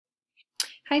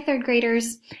Hi, third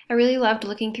graders. I really loved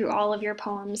looking through all of your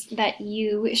poems that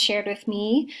you shared with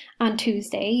me on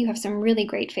Tuesday. You have some really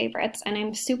great favorites, and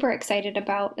I'm super excited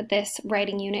about this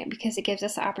writing unit because it gives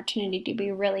us the opportunity to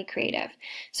be really creative.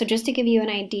 So just to give you an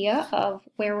idea of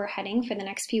where we're heading for the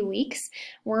next few weeks,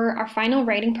 our final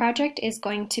writing project is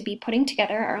going to be putting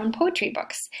together our own poetry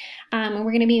books. And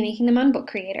we're going to be making them on Book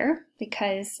Creator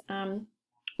because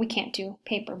we can't do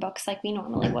paper books like we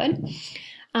normally would.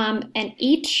 And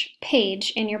each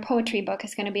page in your poetry book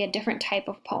is going to be a different type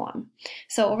of poem.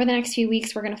 So over the next few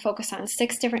weeks, we're going to focus on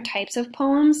 6 different types of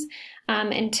poems.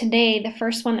 And today, the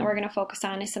first one that we're going to focus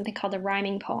on is something called a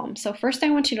rhyming poem. So first, I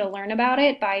want you to learn about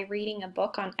it by reading a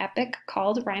book on Epic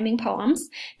called Rhyming Poems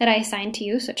that I assigned to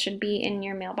you, so it should be in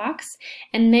your mailbox.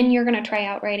 And then you're going to try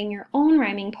out writing your own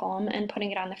rhyming poem and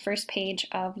putting it on the first page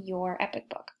of your Epic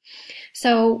book.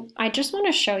 So I just want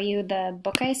to show you the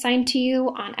book I assigned to you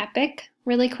on Epic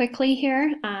really quickly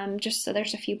here, just so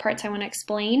there's a few parts I want to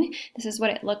explain. This is what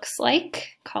it looks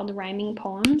like, called Rhyming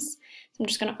Poems. So I'm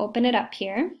just going to open it up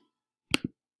here.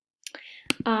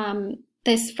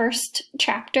 This first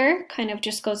chapter kind of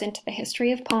just goes into the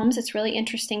history of poems. It's really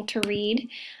interesting to read.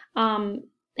 And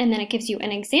then it gives you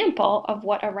an example of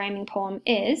what a rhyming poem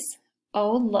is.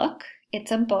 Oh, look,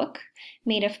 it's a book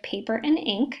made of paper and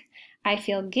ink. I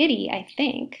feel giddy, I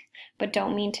think, but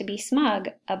don't mean to be smug.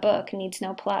 A book needs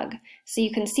no plug. So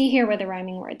you can see here where the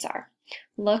rhyming words are.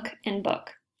 Look and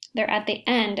book. They're at the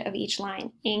end of each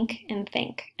line, ink and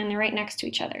think, and they're right next to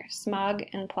each other, smug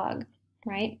and plug,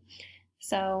 right?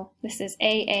 So this is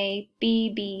A, A,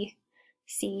 B, B,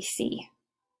 C, C,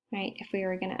 right? If we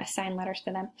were going to assign letters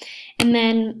to them. And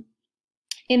then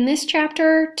in this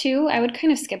chapter too, I would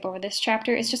kind of skip over this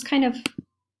chapter. It's just kind of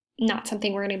not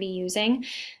something we're going to be using.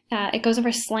 It goes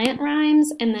over slant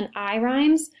rhymes and then I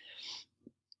rhymes.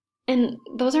 And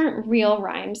those aren't real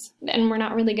rhymes, and we're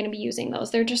not really going to be using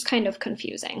those. They're just kind of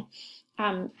confusing.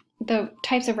 The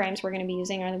types of rhymes we're going to be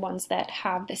using are the ones that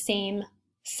have the same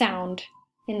sound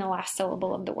in the last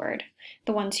syllable of the word,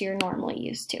 the ones you're normally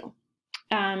used to.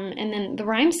 And then the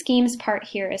rhyme schemes part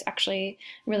here is actually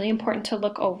really important to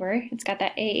look over. It's got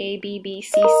that A, A, B, B,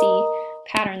 C, C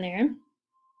pattern there.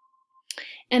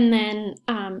 And then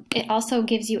it also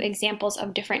gives you examples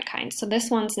of different kinds. So this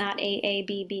one's not A, A,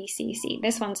 B, B, C, C.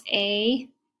 This one's A,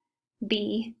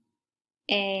 B,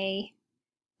 A,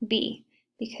 B,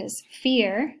 because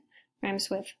fear rhymes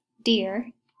with deer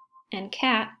and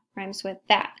cat rhymes with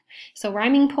that. So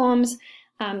rhyming poems,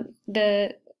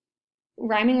 the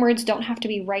rhyming words don't have to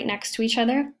be right next to each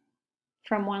other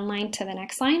from one line to the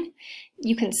next line.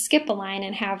 You can skip a line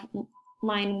and have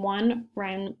line 1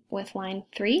 rhyme with line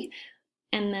 3,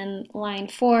 and then line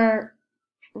 4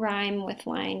 rhyme with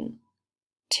line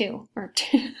 2, or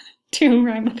 2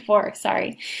 rhyme with 4,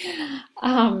 sorry.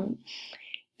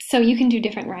 So you can do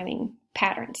different rhyming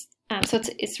patterns. So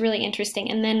it's really interesting.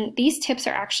 And then these tips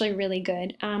are actually really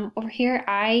good. Over here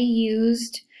I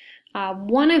used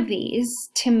one of these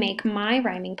to make my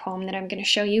rhyming poem that I'm going to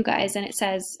show you guys, and it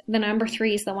says, the number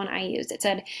 3 is the one I used. It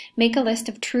said, make a list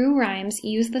of true rhymes,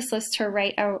 use this list to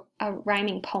write a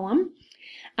rhyming poem.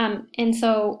 And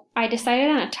so I decided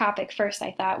on a topic first.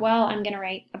 I thought, well, I'm going to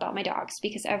write about my dogs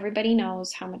because everybody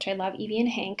knows how much I love Evie and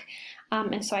Hank.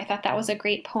 And so I thought that was a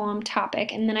great poem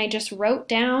topic. And then I just wrote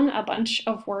down a bunch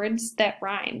of words that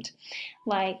rhymed,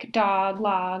 like dog,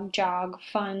 log, jog,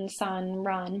 fun, sun,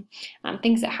 run,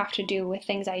 things that have to do with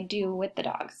things I do with the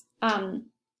dogs.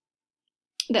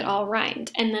 That all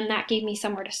rhymed, and then that gave me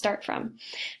somewhere to start from.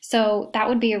 So that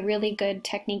would be a really good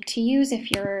technique to use if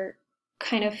you're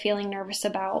kind of feeling nervous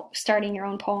about starting your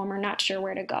own poem or not sure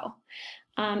where to go.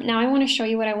 Now I want to show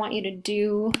you what I want you to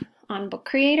do on Book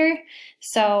Creator.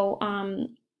 So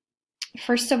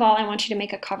first of all, I want you to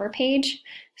make a cover page.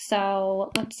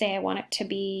 So let's say I want it to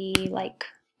be like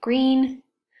green.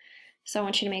 So I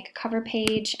want you to make a cover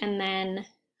page and then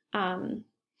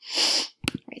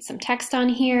write some text on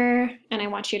here, and I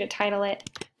want you to title it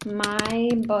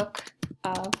My Book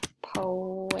of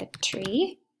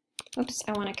Poetry. Oops,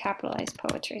 I want to capitalize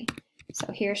poetry.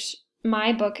 So here's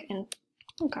my book, and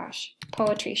oh gosh,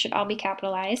 poetry should all be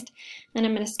capitalized. Then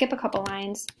I'm going to skip a couple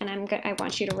lines, and I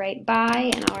want you to write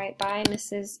by, and I'll write by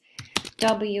Mrs.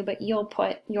 W, but you'll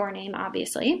put your name,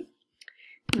 obviously.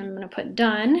 And I'm going to put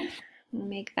done. I'm going to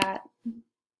make that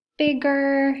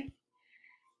bigger,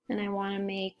 and I want to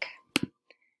make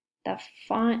the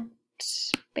font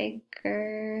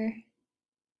bigger.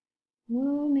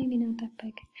 Whoa, maybe not that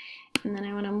big. And then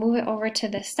I want to move it over to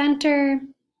the center.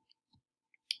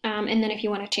 And then if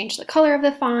you want to change the color of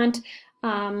the font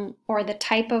or the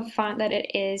type of font that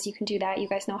it is, you can do that. You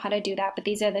guys know how to do that, but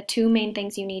these are the 2 main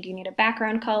things you need. You need a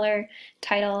background color,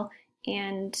 title,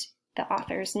 and the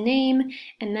author's name.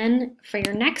 And then for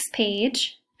your next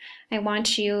page, I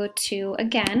want you to,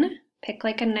 again, pick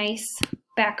like a nice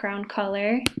background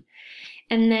color.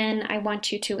 And then I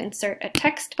want you to insert a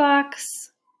text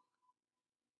box.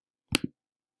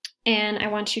 And I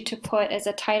want you to put as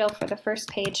a title for the first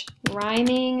page,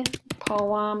 rhyming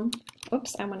poem.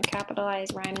 Oops, I want to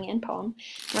capitalize rhyming and poem.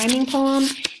 Rhyming poem.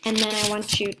 And then I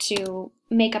want you to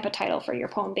make up a title for your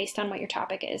poem based on what your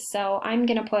topic is. So I'm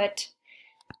going to put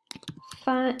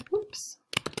fun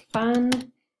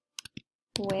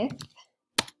with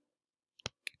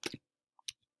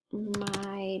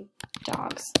my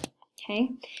dogs. Okay.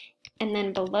 And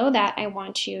then below that, I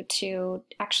want you to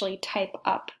actually type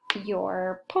up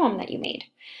your poem that you made.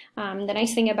 The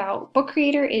nice thing about Book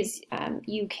Creator is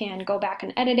you can go back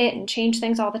and edit it and change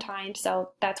things all the time. So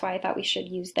that's why I thought we should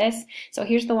use this. So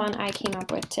here's the one I came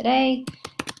up with today.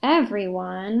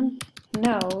 Everyone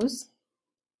knows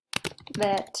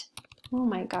that, oh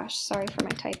my gosh, sorry for my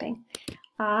typing.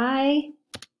 I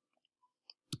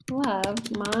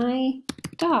love my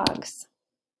dogs,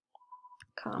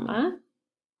 comma.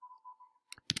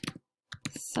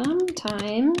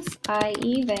 Sometimes I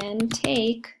even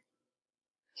take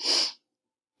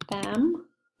them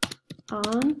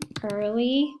on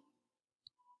early,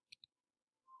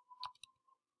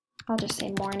 I'll just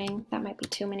say morning, that might be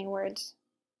too many words.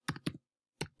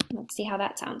 Let's see how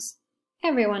that sounds.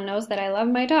 Everyone knows that I love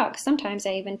my dogs. Sometimes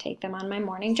I even take them on my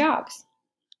morning jogs.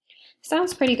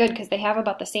 Sounds pretty good because they have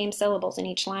about the same syllables in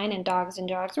each line, and dogs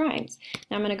rhymes.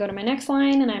 Now I'm going to go to my next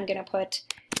line and I'm going to put,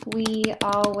 we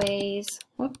always,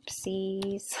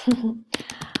 whoopsies,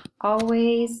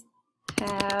 always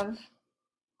have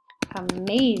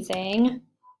amazing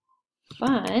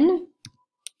fun,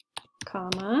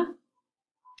 comma,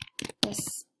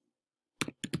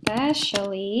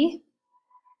 especially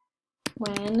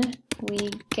when we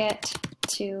get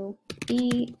to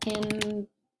be in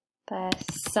the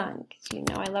sun, because you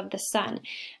know I love the sun.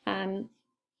 And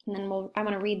then I'm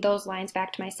going to read those lines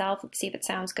back to myself. Let's see if it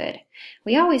sounds good.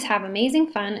 We always have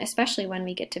amazing fun, especially when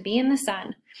we get to be in the sun.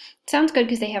 It sounds good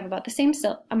because they have about the same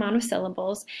amount of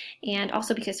syllables, and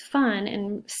also because fun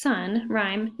and sun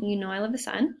rhyme. You know I love the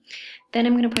sun. Then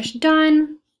I'm going to push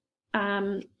done.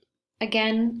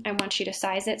 Again, I want you to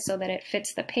size it so that it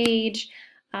fits the page.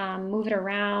 Move it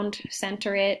around,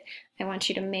 center it. I want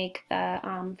you to make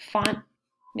the font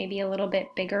maybe a little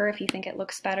bit bigger if you think it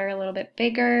looks better, a little bit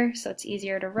bigger so it's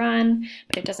easier to run,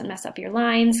 but it doesn't mess up your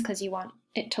lines because you want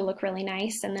it to look really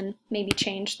nice. And then maybe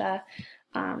change the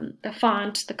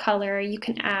font, the color. You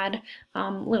can add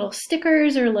little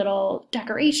stickers or little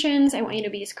decorations. I want you to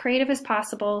be as creative as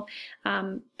possible,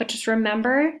 but just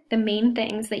remember the main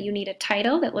things: that you need a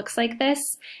title that looks like this,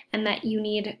 and that you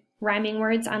need rhyming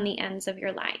words on the ends of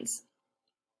your lines.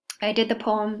 I did the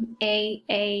poem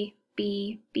A,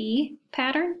 B, B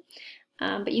pattern,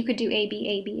 but you could do A, B,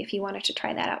 A, B if you wanted to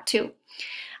try that out too.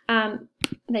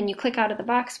 Then you click out of the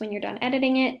box when you're done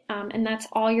editing it, and that's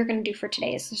all you're going to do for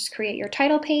today, is just create your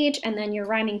title page and then your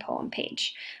rhyming poem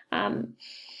page.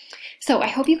 So I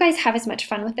hope you guys have as much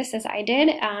fun with this as I did.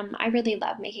 I really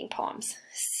love making poems.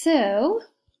 So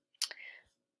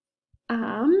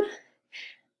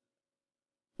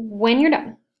when you're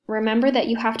done, remember that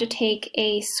you have to take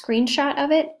a screenshot of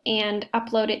it and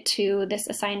upload it to this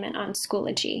assignment on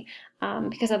Schoology,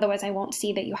 because otherwise I won't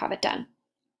see that you have it done.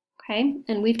 Okay,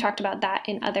 and we've talked about that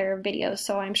in other videos,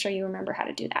 so I'm sure you remember how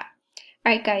to do that.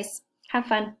 All right, guys, have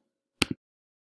fun.